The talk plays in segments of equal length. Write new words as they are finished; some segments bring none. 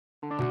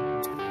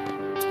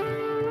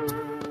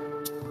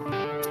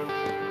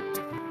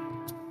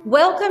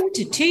Welcome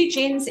to Two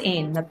Gins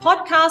In, the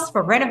podcast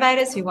for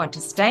renovators who want to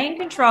stay in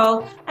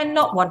control and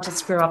not want to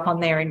screw up on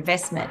their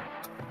investment.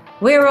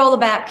 We're all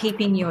about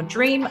keeping your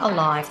dream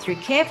alive through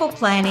careful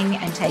planning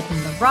and taking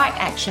the right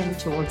action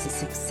towards the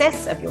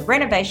success of your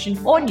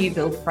renovation or new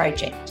build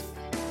project.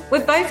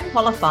 We're both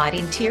qualified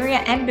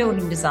interior and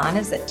building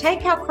designers that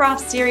take our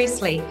craft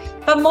seriously,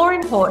 but more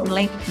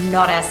importantly,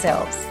 not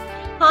ourselves.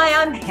 Hi,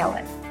 I'm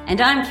Helen. And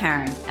I'm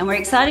Karen, and we're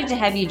excited to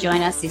have you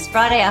join us this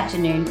Friday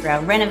afternoon for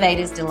our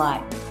Renovators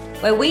Delight,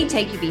 where we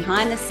take you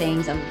behind the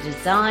scenes of the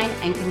design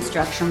and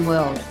construction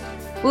world.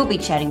 We'll be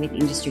chatting with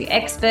industry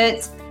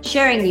experts,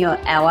 sharing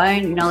our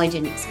own knowledge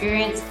and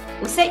experience.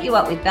 We'll set you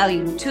up with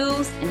valuable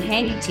tools and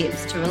handy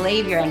tips to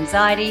relieve your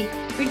anxiety,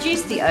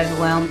 reduce the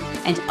overwhelm,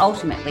 and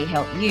ultimately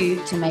help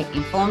you to make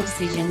informed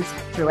decisions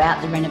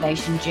throughout the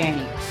renovation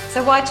journey.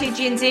 So why Two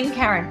Gins In,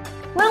 Karen?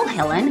 Well,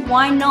 Helen,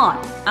 why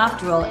not?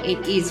 After all,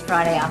 it is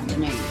Friday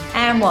afternoon.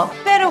 And what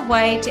better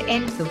way to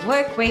end the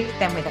work week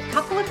than with a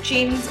couple of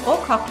gins or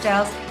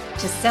cocktails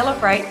to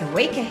celebrate the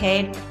week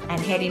ahead and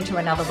head into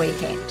another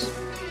weekend.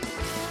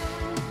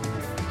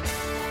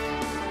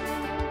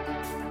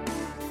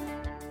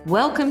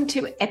 Welcome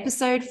to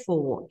episode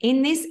 4.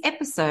 In this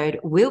episode,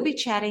 we'll be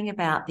chatting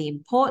about the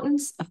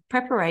importance of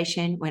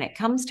preparation when it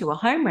comes to a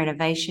home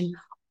renovation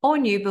or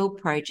new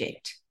build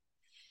project.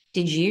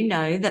 Did you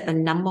know that the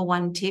number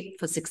one tip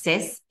for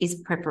success is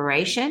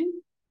preparation?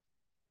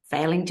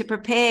 Failing to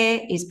prepare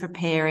is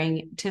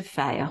preparing to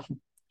fail.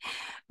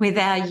 With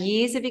our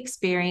years of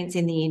experience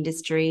in the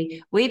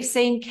industry, we've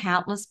seen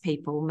countless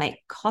people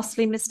make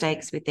costly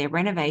mistakes with their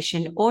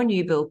renovation or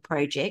new build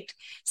project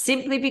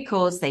simply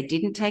because they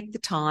didn't take the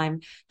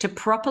time to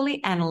properly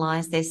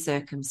analyse their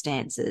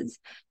circumstances,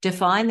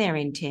 define their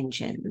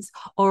intentions,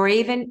 or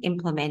even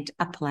implement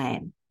a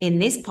plan. In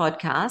this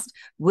podcast,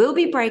 we'll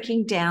be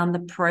breaking down the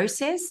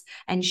process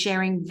and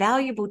sharing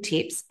valuable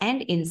tips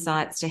and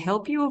insights to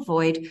help you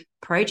avoid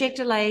project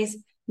delays,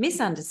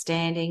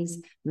 misunderstandings,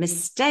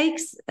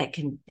 mistakes that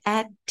can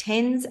add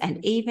tens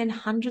and even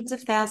hundreds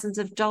of thousands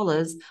of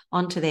dollars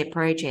onto their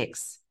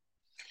projects.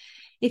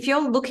 If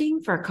you're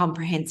looking for a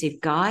comprehensive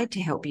guide to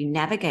help you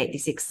navigate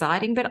this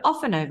exciting but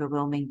often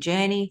overwhelming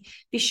journey,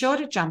 be sure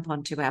to jump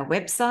onto our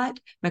website,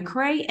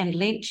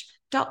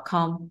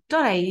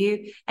 mcraeandlynch.com.au,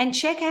 and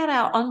check out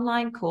our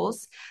online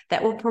course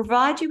that will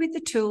provide you with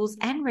the tools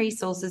and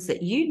resources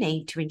that you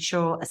need to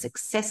ensure a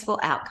successful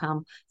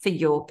outcome for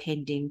your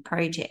pending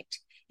project.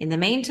 In the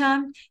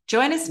meantime,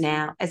 join us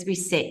now as we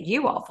set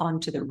you off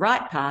onto the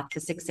right path for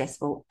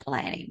successful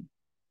planning.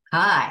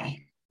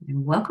 Hi,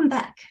 and welcome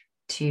back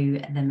to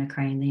the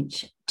McRae and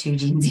Lynch Two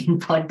Gins In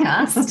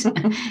podcast,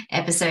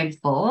 episode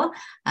 4,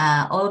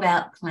 all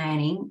about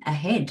planning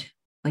ahead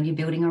when you're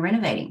building or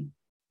renovating,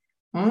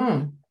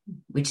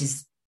 which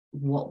is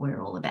what we're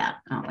all about,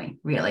 aren't we,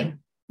 really?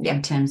 Yeah.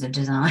 In terms of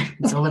design,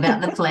 it's all about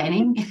the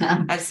planning.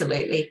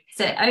 Absolutely.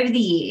 So over the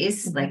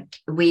years,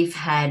 we've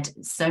had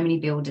so many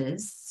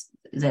builders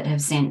that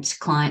have sent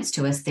clients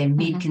to us. They're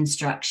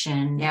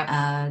mid-construction.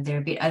 They're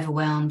a bit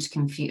overwhelmed,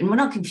 confused. And we're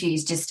not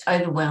confused, just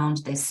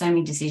overwhelmed. There's so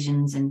many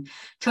decisions and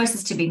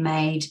choices to be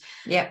made.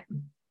 Yep.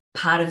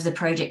 Part of the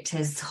project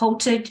has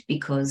halted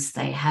because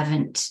they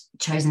haven't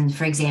chosen,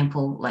 for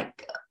example,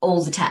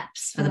 all the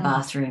taps for the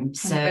bathroom.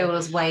 So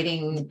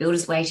the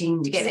builder's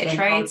waiting to get their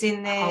trades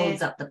in there.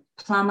 Holds up the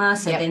plumber.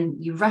 So then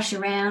you rush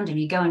around and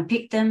you go and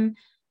pick them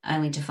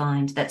only to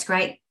find that's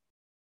great,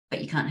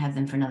 but you can't have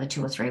them for another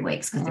 2 or 3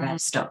 weeks because they're out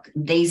of stock.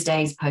 These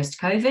days,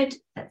 post-COVID,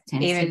 that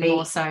tends even to be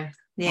more so.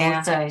 Yeah.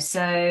 Also.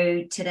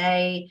 So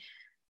today,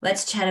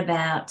 let's chat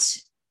about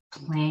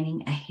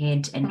planning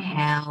ahead and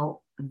how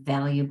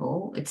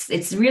valuable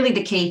it's really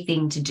the key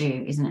thing to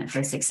do, isn't it, for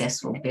a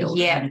successful build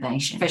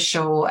renovation? For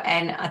sure.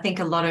 And I think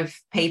a lot of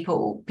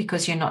people,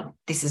 because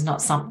this is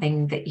not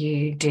something that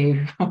you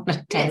do on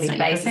a daily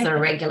basis or a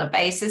regular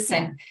basis,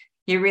 and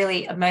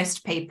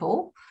most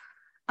people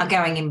are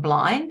going in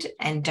blind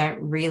and don't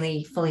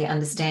really fully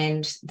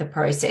understand the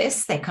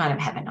process. They kind of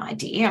have an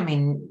idea. I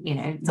mean,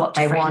 what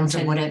they want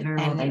and whatever,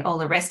 and all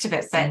the rest of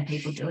it. But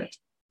people do it.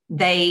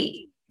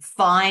 They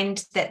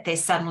find that they're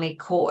suddenly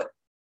caught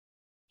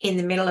in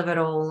the middle of it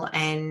all,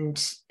 and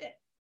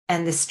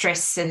the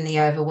stress and the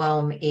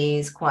overwhelm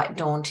is quite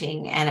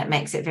daunting, and it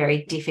makes it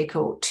very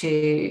difficult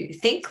to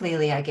think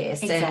clearly, I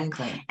guess.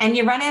 Exactly. And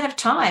you run out of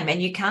time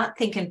and you can't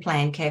think and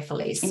plan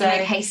carefully. And you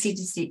make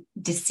hasty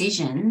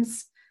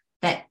decisions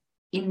that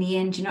in the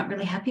end you're not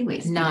really happy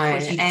with. No,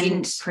 because you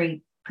didn't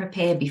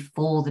prepare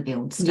before the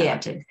build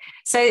started. Yeah.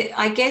 So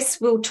I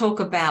guess we'll talk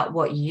about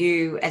what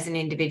you as an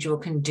individual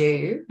can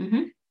do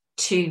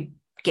to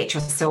get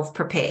yourself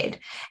prepared.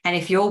 And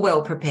if you're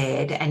well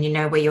prepared and you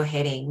know where you're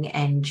heading,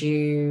 and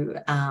you've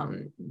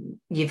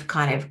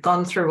kind of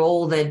gone through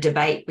all the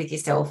debate with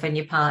yourself and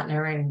your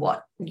partner, and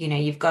what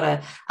you've got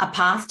a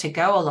path to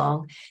go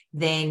along,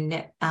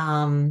 then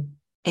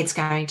it's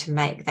going to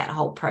make that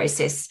whole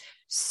process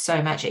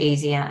so much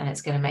easier, and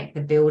it's going to make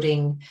the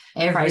building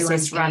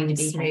process run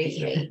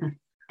smoothly.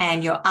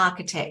 And your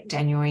architect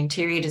and your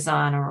interior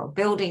designer or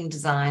building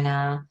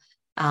designer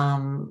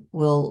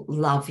will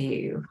love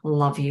you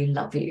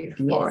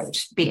for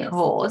it,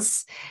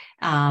 because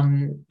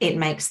it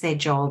makes their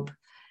job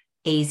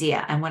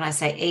easier. And when I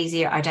say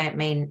easier, I don't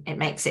mean it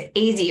makes it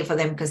easier for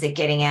them because they're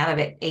getting out of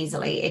it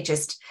easily. It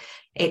just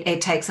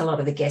it takes a lot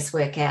of the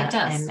guesswork out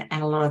and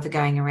a lot of the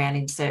going around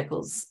in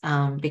circles,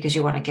 because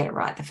you want to get it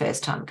right the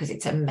first time, because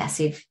it's a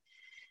massive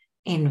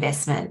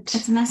investment.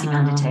 It's a massive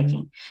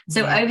undertaking.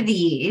 So over the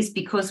years,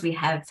 because we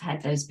have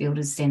had those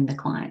builders send the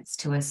clients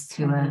to us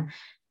who are,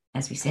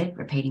 as we said,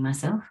 repeating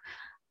myself,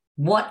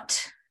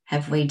 what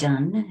have we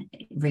done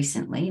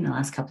recently in the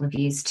last couple of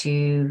years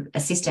to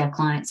assist our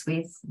clients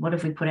with? What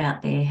have we put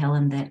out there,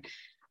 Helen, that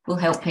will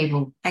help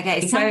people become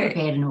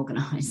prepared and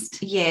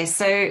organised? Yeah,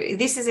 so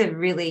this is a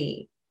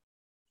really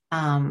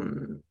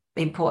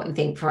important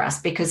thing for us,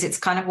 because it's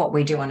kind of what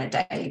we do on a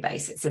daily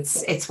basis.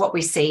 It's what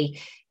we see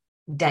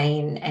day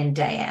in and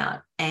day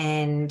out.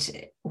 And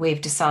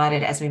we've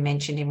decided, as we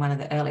mentioned in one of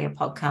the earlier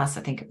podcasts,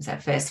 I think it was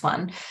our first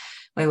one,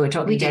 where we were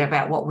talking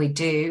about what we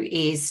do,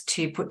 is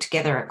to put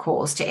together a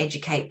course to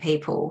educate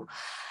people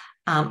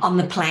on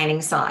the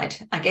planning side,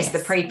 I guess the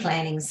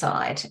pre-planning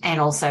side, and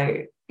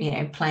also,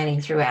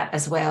 planning throughout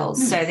as well,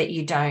 so that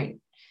you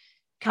don't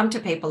come to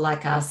people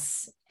like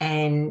us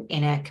and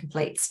in a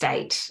complete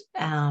state,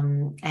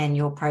 and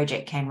your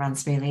project can run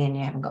smoothly and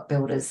you haven't got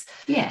builders,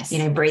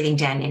 breathing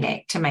down your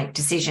neck to make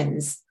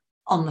decisions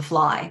on the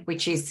fly,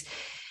 which is,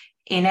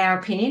 in our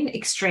opinion,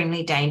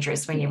 extremely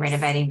dangerous when you're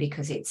renovating,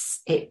 because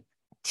it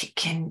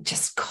can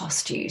just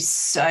cost you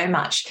so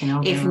much.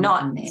 If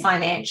not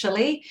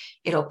financially,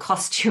 it'll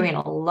cost you in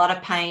a lot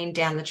of pain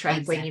down the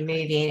track when you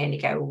move in and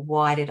you go,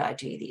 why did I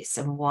do this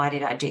and why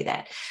did I do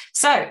that?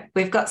 So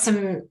we've got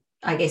some,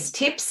 I guess,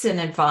 tips and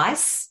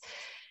advice.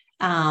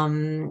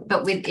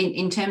 But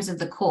in terms of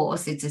the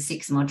course, it's a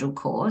 6-module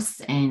course,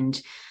 and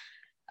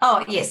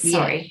I digress.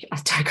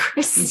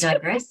 You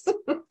digress.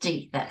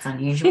 Gee, that's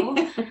unusual.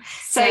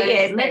 So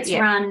let's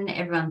run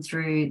everyone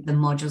through the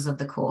modules of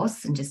the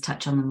course and just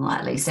touch on them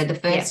lightly. So the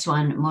first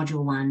one,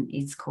 module 1,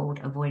 is called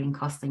Avoiding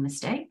Costly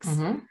Mistakes.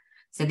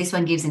 So this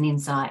one gives an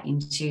insight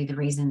into the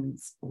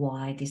reasons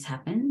why this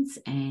happens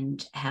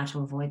and how to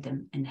avoid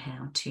them, and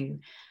how to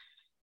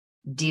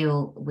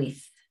deal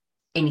with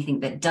anything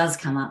that does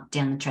come up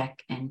down the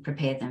track and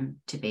prepare them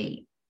to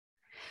be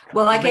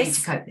ready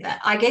to cope with that.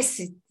 I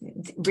guess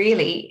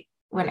really,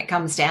 when it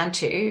comes down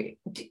to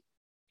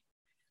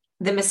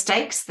the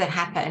mistakes that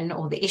happen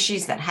or the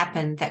issues that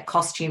happen that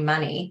cost you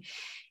money,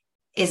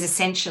 is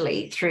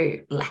essentially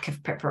through lack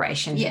of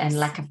preparation and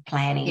lack of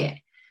planning. Yeah.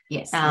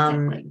 Yes,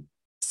 exactly.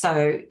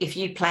 So if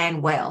you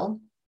plan well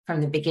from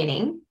the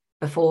beginning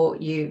before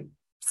you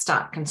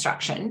start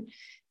construction,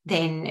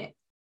 then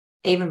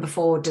even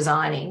before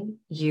designing,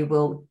 you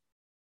will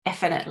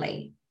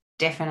definitely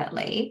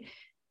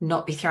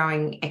not be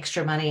throwing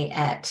extra money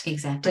at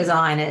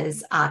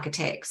designers,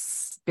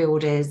 architects,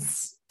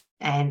 builders,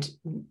 and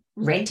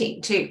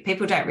renting too.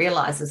 People don't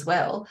realise as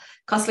well,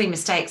 costly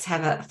mistakes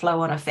have a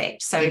flow-on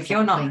effect. So if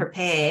you're not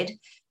prepared,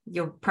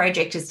 your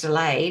project is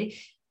delayed,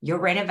 you're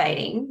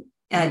renovating,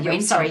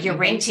 you're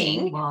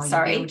renting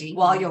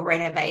while you're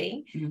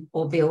renovating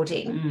or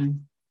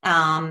building.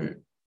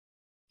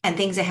 And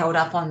things are held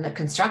up on the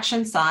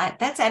construction site,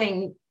 that's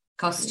adding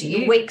cost to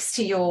you, weeks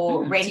to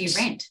your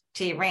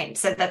to your rent.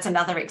 So that's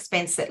another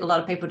expense that a lot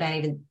of people don't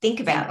even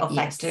think about or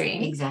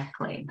factoring.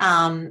 Exactly.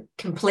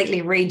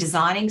 Completely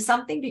redesigning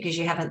something because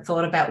you haven't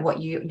thought about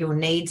what your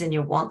needs and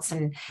your wants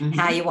and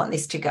how you want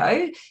this to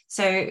go.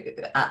 So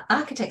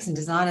architects and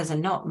designers are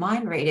not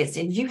mind readers,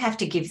 and you have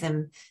to give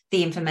them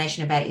the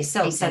information about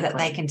yourself so that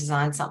they can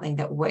design something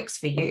that works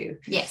for you.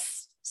 Yes.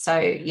 So,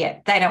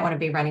 they don't want to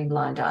be running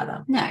blind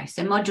either. No.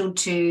 So module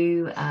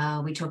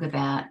 2, we talk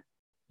about,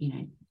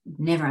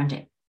 never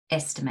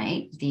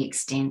underestimate the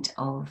extent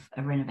of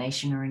a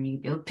renovation or a new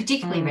build,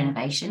 particularly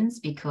renovations,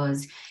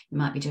 because you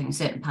might be doing a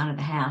certain part of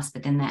the house,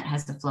 but then that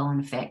has a flow-on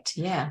effect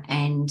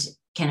and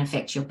can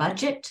affect your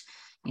budget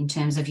in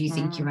terms of you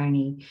think you're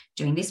only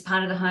doing this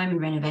part of the home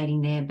and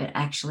renovating there, but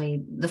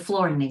actually the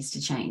flooring needs to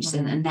change.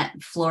 And that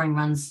flooring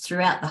runs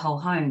throughout the whole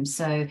home.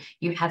 So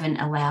you haven't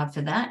allowed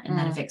for that, and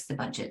that affects the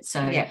budget.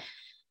 So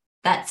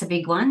that's a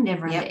big one.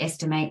 Never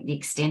underestimate the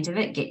extent of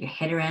it. Get your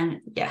head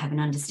around it. Have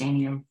an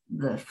understanding of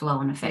the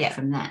flow-on effect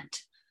from that.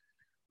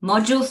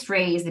 Module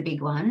 3 is the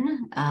big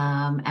one.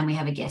 And we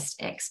have a guest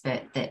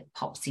expert that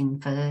pops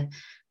in for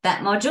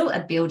that module,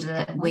 a builder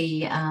that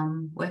we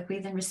work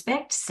with and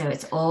respect. So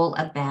it's all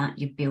about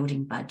your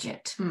building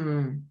budget.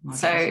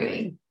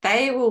 So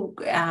they will,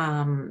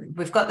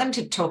 we've got them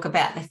to talk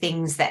about the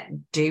things that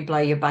do blow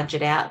your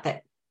budget out,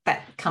 that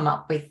come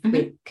up with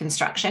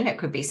construction. It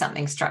could be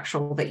something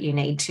structural that you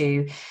need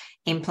to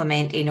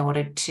implement in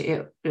order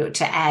to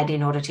add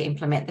in order to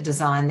implement the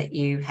design that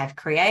you have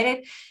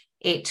created.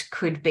 It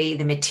could be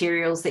the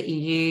materials that you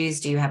use.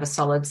 Do you have a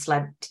solid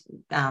slab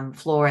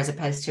floor as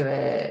opposed to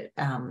a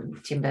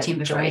timber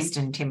joist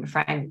and timber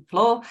frame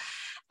floor?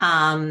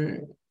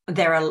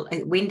 there are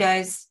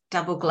windows,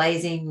 double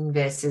glazing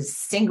versus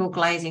single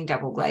glazing.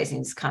 Double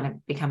glazing is kind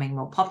of becoming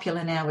more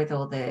popular now with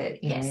all the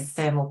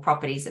thermal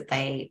properties that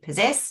they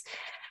possess.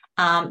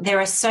 There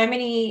are so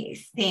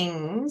many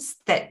things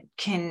that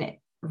can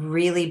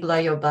really blow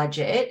your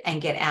budget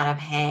and get out of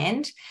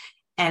hand.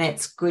 And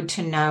it's good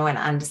to know and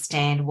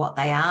understand what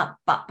they are.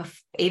 But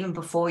even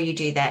before you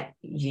do that,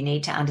 you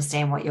need to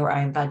understand what your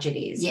own budget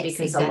is. Yes, because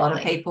exactly. A lot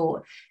of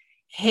people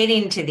head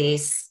into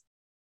this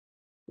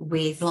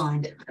with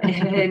blind,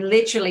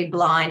 literally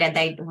blind,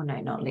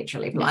 and not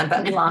literally blind,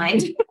 but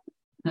blind,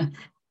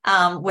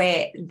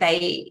 where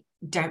they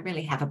don't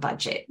really have a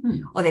budget,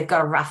 or they've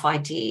got a rough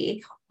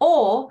idea,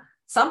 or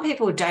some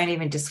people don't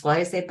even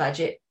disclose their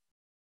budget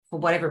for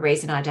whatever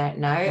reason. I don't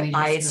know.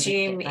 I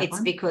assume it's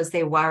because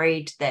they're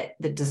worried that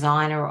the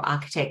designer or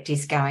architect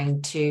is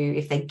going to,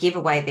 if they give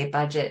away their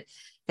budget,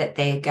 that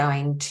they're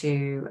going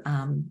to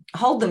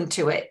hold them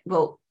to it.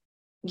 Well,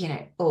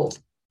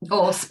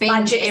 or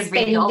spend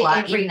every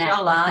dollar.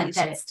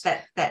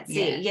 That's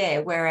it. Yeah.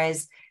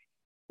 Whereas,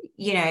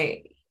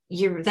 they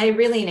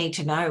really need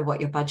to know what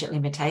your budget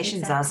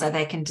limitations are so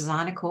they can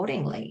design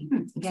accordingly.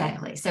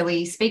 Exactly. Yeah. So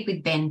we speak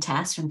with Ben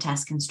Tass from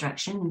Tass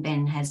Construction, and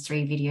Ben has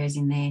 3 videos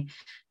in there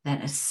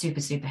that are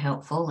super, super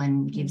helpful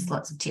and gives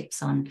lots of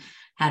tips on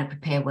how to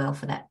prepare well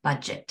for that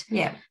budget.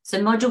 Yeah. So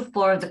module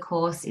 4 of the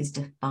course is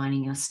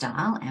defining your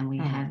style, and we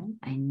have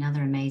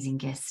another amazing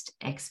guest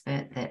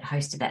expert that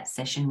hosted that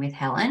session with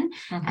Helen,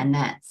 and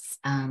that's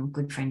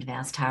good friend of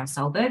ours, Tara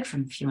Solberg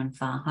from Few and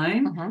Far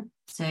Home.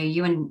 So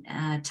you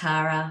and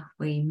Tara,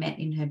 we met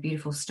in her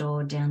beautiful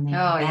store down there.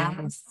 Oh, yeah,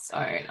 so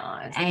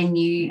nice. And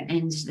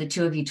and the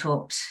two of you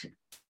talked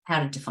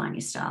how to define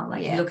your style,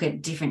 look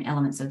at different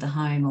elements of the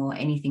home or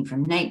anything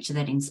from nature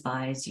that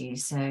inspires you.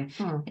 So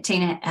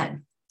Tara,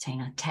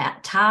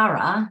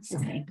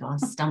 sorry,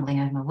 God, stumbling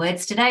over my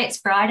words today. It's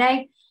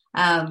Friday.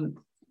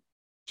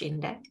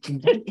 Gender.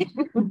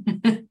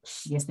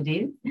 Yes, it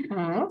is.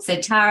 So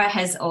Tara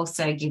has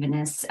also given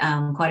us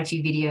quite a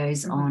few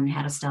videos on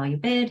how to style your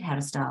bed, how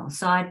to style a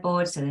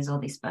sideboard. So there's all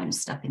this bonus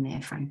stuff in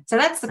there from. So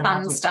that's the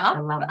fun stuff,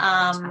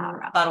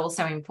 but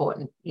also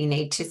important. You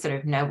need to sort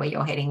of know where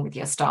you're heading with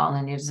your style,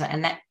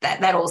 and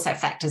that also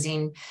factors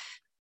in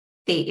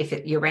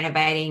if you're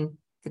renovating,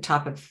 the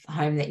type of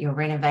home that you're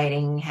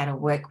renovating, how to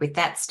work with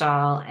that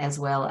style, as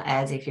well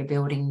as if you're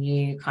building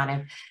new,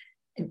 kind of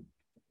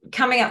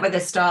coming up with a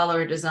style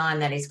or a design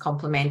that is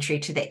complementary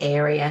to the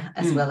area,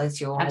 as well as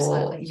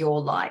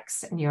your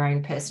likes and your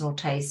own personal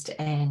taste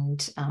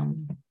and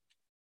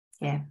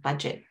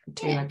budget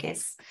too, I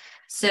guess.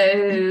 So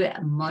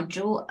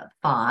module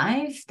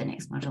 5, the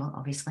next module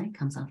obviously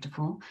comes after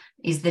 4,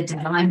 is the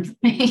design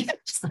brief.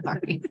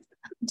 Sorry,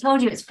 I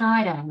told you it's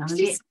Friday. I'm a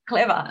bit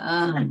clever.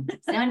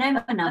 So I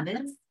know my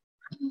numbers.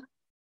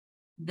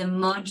 The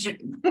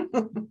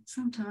module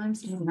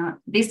sometimes not.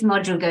 This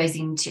module goes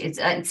into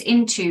it's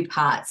in 2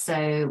 parts.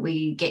 So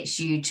we get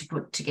you to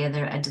put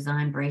together a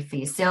design brief for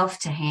yourself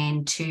to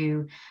hand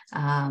to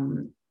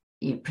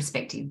your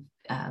prospective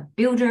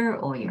builder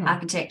or your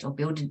architect or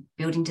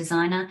building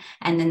designer,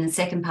 and then the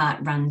second part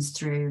runs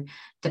through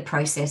the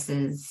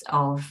processes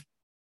of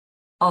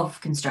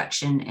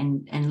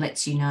construction and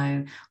lets you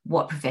know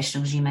what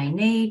professionals you may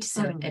need.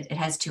 So it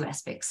has 2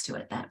 aspects to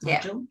it, that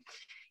module.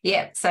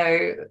 Yeah.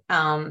 So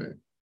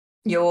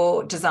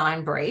your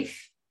design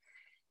brief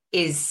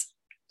is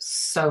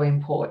so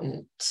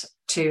important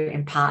to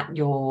impart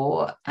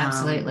your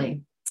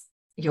absolutely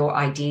your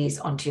ideas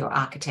onto your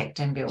architect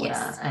and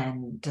builder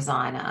and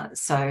designer.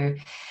 So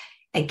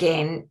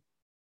again,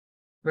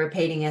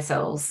 repeating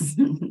ourselves,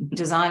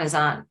 designers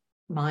aren't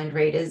mind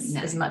readers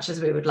as much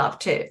as we would love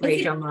to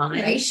read your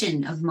mind.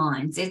 Creation of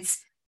minds.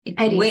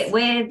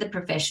 We're the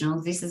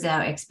professionals. This is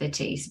our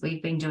expertise.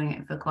 We've been doing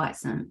it for quite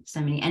so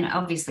many, and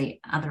obviously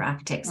other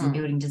architects and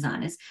building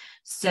designers.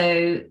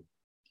 So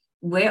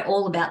we're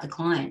all about the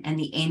client and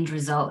the end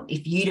result.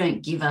 If you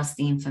don't give us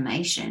the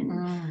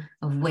information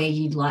of where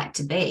you'd like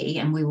to be,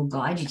 and we will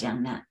guide you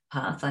down that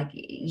path,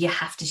 you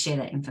have to share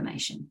that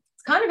information.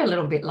 It's kind of a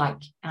little bit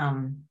like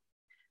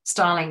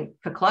styling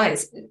for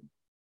clothes.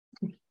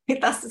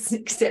 With us, it's an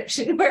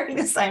exception. Wearing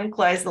the same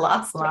clothes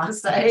last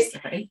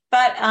episode.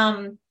 But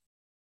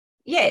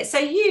so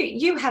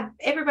you have,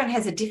 everyone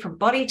has a different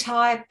body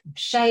type,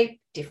 shape,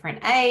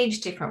 different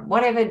age, different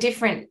whatever,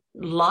 different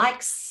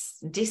likes,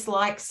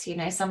 dislikes.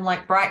 Some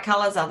like bright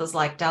colors, others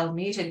like dull,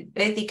 muted,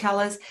 earthy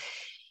colors.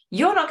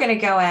 You're not going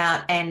to go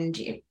out and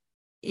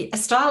a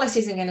stylist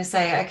isn't going to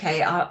say,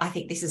 okay, I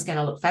think this is going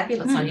to look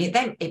fabulous on you.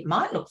 It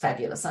might look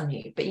fabulous on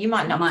you, but you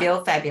might not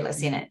feel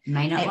fabulous in it. It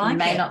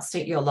may not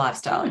suit your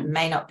lifestyle. It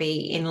may not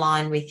be in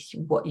line with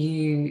what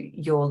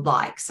your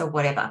likes or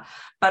whatever.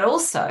 But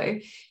also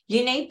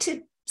you need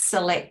to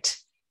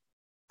select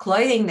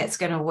clothing that's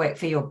going to work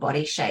for your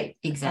body shape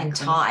and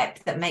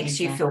type, that makes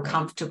you feel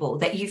comfortable,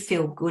 that you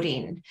feel good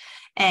in.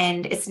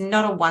 And it's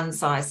not a one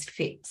size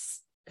fits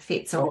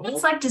all.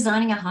 It's like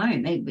designing a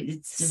home.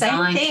 It's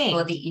designed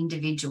for the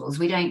individuals.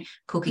 We don't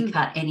cookie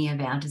cut any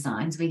of our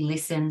designs. We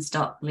listen,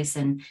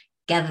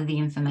 gather the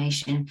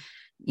information,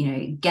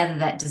 gather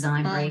that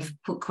design brief,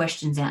 put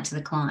questions out to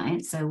the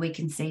client so we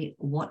can see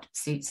what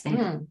suits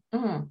them.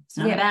 It's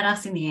not about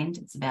us in the end,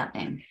 it's about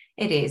them.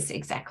 It is,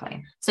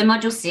 exactly. So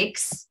module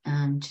 6,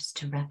 just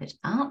to wrap it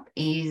up,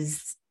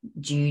 is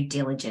due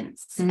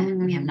diligence.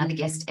 We have another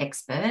guest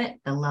expert,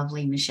 the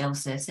lovely Michelle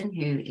Surson,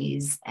 who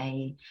is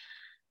a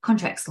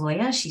contracts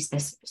lawyer. She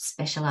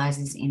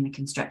specializes in the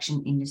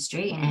construction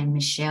industry, and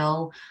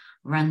Michelle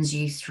runs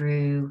you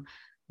through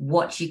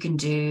what you can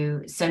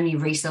do, so many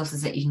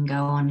resources that you can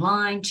go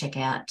online, check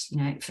out,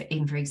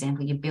 for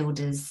example, your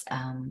builders,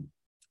 no,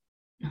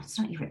 it's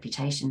not your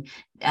reputation,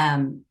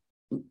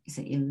 is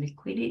it your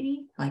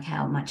liquidity, like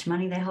how much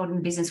money they hold in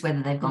the business,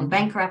 whether they've gone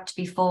bankrupt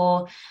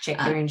before, check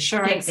their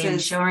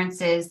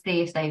insurances,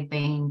 see if they've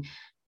been,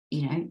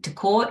 to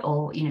court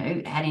or,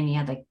 had any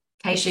other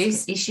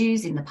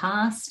issues in the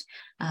past.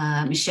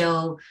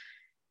 Michelle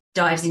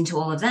dives into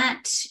all of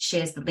that,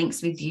 shares the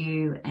links with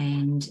you,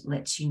 and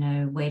lets you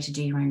know where to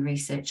do your own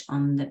research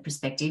on the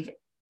prospective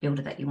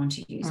builder that you want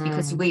to use.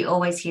 Because we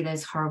always hear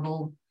those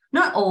horrible,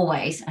 not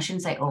always, I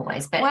shouldn't say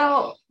always, but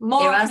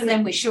more often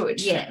than we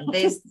should. Yeah,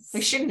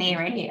 we shouldn't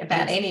hear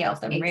about any of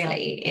them,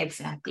 really.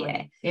 Exactly.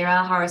 Yeah. There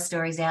are horror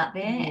stories out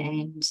there,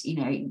 and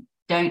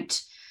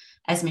don't,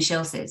 as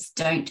Michelle says,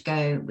 don't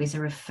go with a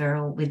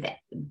referral.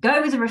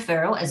 Go with a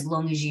referral as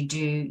long as you do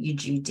your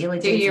due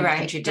diligence. Do your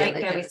own due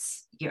diligence. Don't go with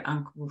your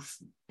uncle's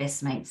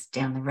best mates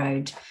down the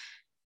road.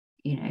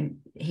 He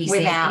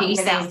without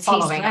says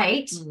following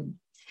he's great,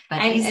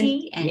 but is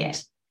he?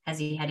 And has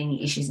he had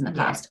any issues in the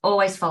past?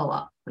 Always follow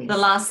up. The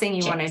last thing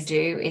you want to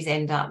do is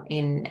end up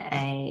in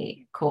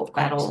a court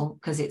battle,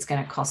 because it's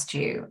going to cost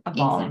you a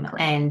bomb.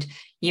 Exactly. And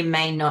you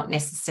may not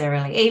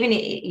necessarily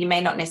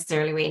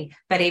win,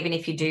 but even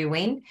if you do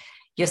win,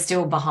 you're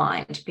still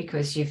behind,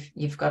 because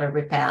you've got to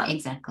rip out,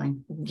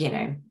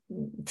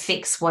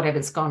 fix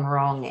whatever's gone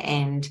wrong.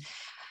 And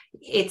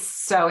it's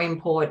so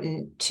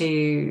important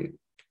to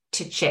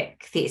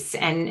check this.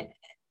 And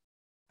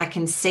I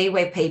can see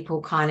where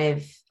people kind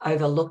of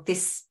overlook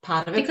this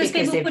part of it, because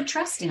people put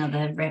trust in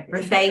other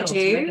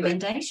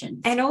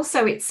recommendations. And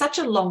also, it's such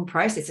a long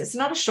process. It's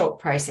not a short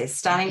process,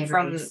 starting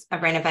from a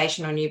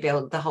renovation or new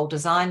build, the whole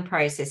design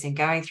process and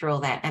going through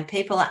all that. And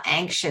people are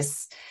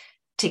anxious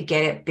to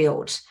get it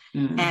built.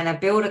 And a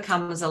builder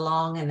comes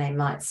along and they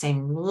might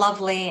seem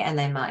lovely and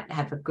they might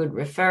have a good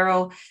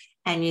referral,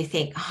 and you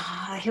think,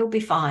 he'll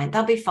be fine.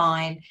 They'll be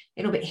fine.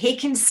 He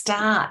can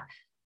start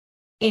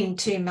in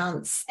 2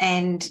 months,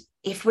 and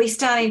if we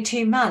start in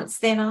 2 months,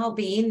 then I'll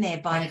be in there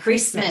by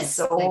Christmas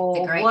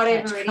or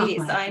whatever it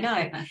is. I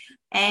know.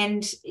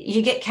 And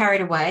you get carried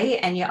away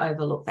and you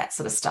overlook that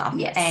sort of stuff.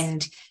 Yes.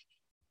 And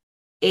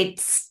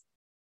it's,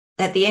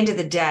 at the end of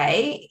the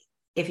day,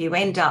 if you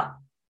end up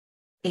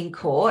in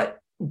court,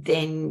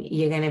 then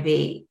you're going to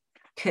be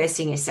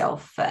cursing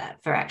yourself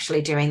for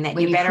actually doing that.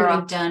 When you better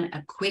have done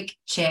a quick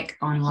check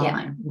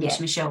online, which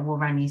Michelle will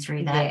run you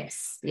through that.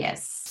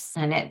 Yes.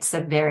 And it's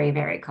a very,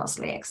 very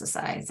costly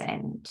exercise.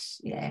 And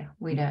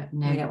we don't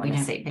want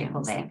to see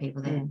people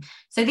there.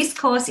 So this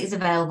course is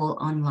available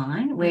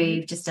online.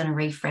 We've just done a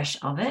refresh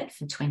of it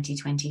for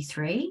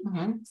 2023.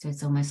 So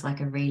it's almost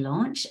like a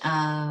relaunch.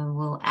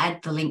 We'll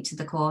add the link to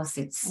the course.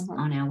 It's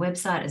on our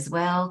website as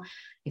well.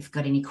 If you've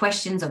got any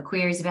questions or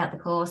queries about the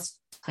course,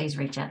 please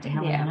reach out to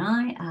Helen and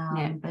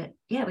I. But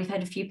we've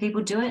had a few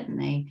people do it, and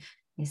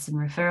there's some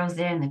referrals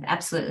there, and they've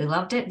absolutely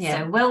loved it.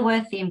 So well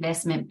worth the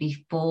investment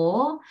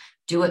before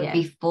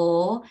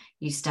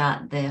you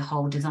start the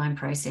whole design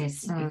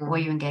process, before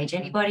you engage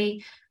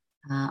anybody.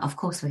 Of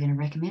course, we're going to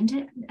recommend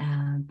it,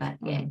 but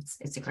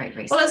it's a great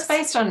resource. Well, it's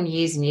based on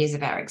years and years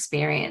of our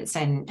experience,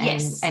 and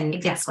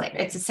exactly.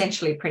 It's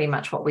essentially pretty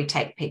much what we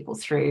take people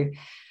through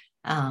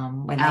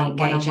when they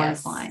engage our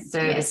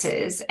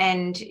services.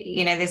 And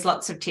there's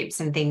lots of tips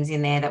and things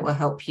in there that will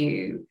help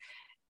you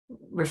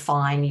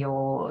refine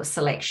your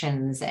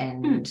selections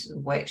and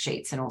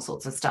worksheets and all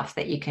sorts of stuff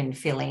that you can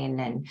fill in,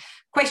 and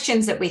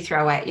questions that we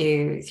throw at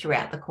you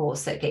throughout the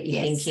course that get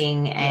you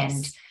thinking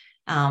and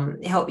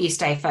help you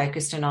stay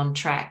focused and on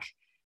track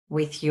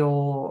with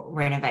your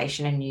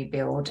renovation and new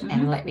build.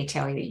 And let me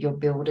tell you, your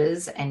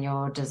builders and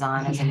your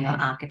designers and your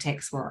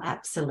architects will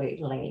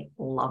absolutely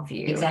love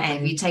you. Exactly.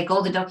 And you take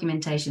all the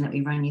documentation that we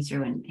run you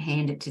through and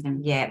hand it to them.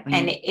 Yeah.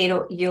 And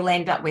you'll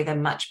end up with a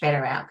much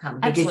better outcome,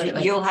 because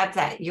absolutely. You'll have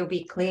that. You'll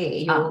be clear.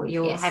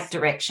 You'll have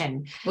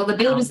direction. Well, the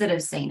builders that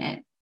have seen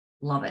it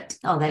love it.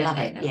 Oh, they love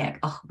it. Yeah. Like,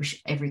 I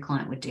wish every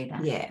client would do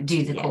that. Yeah.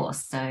 Do the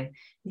course. So,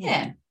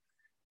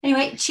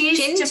 Anyway,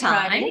 cheers to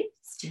Friday.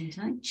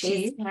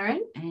 Cheers,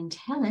 Karen. And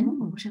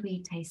Helen, what are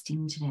we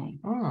tasting today?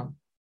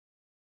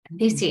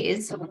 This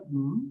is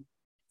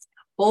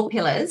 4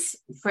 Pillars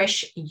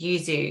Fresh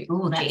Yuzu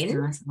Oh, that's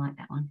gin. nice. I like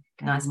that one.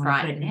 Nice,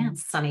 bright,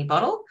 sunny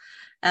bottle.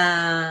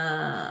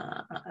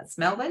 It's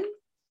Melbourne,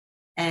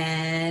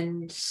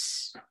 and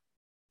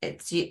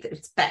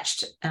it's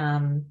batch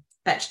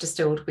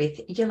distilled with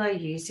yellow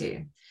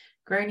yuzu,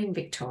 grown in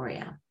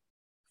Victoria.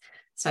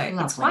 So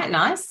it's quite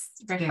nice,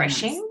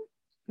 refreshing.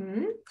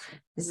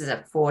 This is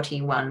at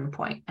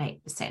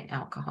 41.8%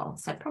 alcohol.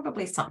 So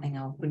probably something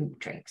I wouldn't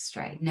drink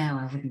straight. No,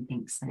 I wouldn't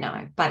think so.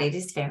 No, but it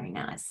is very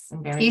nice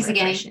and very Cheers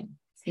refreshing. again.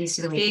 Cheers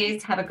to the week.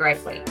 Cheers. Have a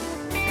great week.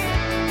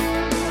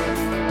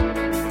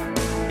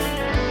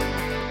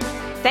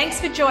 Thanks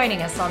for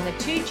joining us on the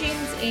Two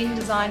Gins in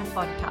Design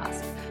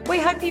podcast. We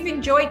hope you've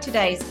enjoyed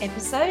today's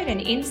episode and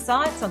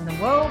insights on the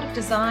world of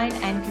design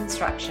and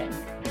construction.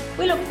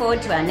 We look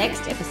forward to our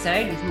next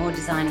episode with more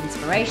design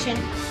inspiration,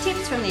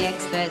 tips from the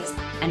experts,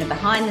 and a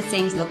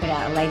behind-the-scenes look at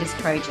our latest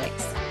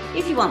projects.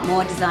 If you want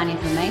more design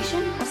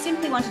information or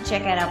simply want to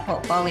check out our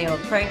portfolio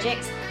of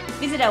projects,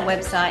 visit our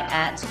website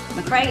at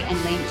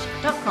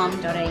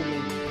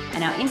mcraeandlynch.com.au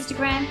and our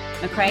Instagram,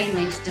 McRae and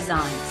Lynch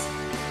Designs.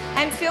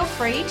 And feel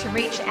free to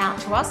reach out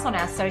to us on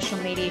our social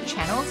media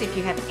channels if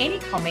you have any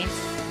comments,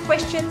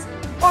 questions,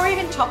 or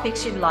even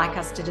topics you'd like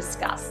us to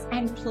discuss.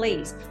 And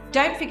please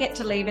don't forget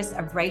to leave us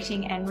a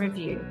rating and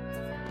review.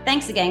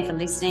 Thanks again for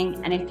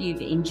listening. And if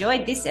you've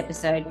enjoyed this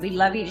episode, we'd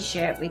love you to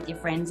share it with your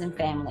friends and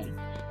family.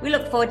 We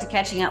look forward to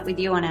catching up with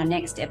you on our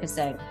next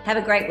episode. Have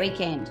a great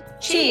weekend.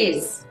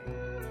 Cheers.